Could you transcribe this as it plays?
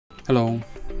Hello,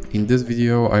 in this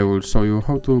video I will show you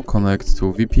how to connect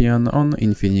to VPN on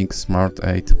Infinix Smart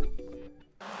 8.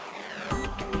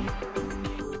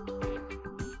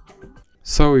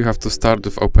 So you have to start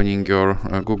with opening your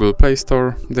Google Play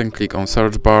Store, then click on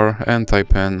search bar and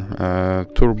type in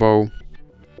Turbo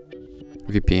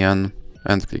VPN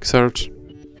and click search.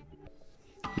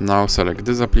 Now select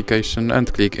this application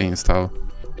and click install.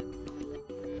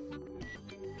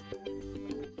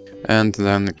 And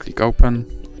then click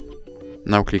open.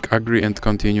 Now click agree and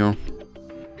continue.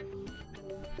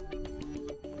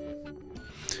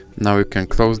 Now you can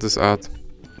close this ad.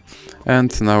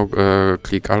 And now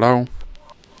click allow.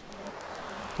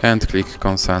 And click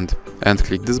consent. And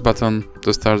click this button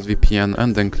to start VPN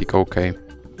and then click OK.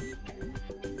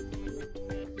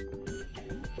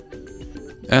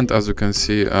 And as you can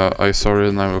see, now I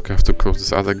have to close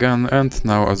this ad again, and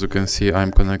now as you can see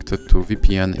I'm connected to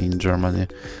VPN in Germany.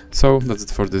 So that's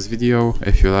it for this video.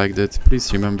 If you liked it,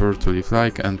 please remember to leave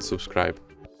like and subscribe.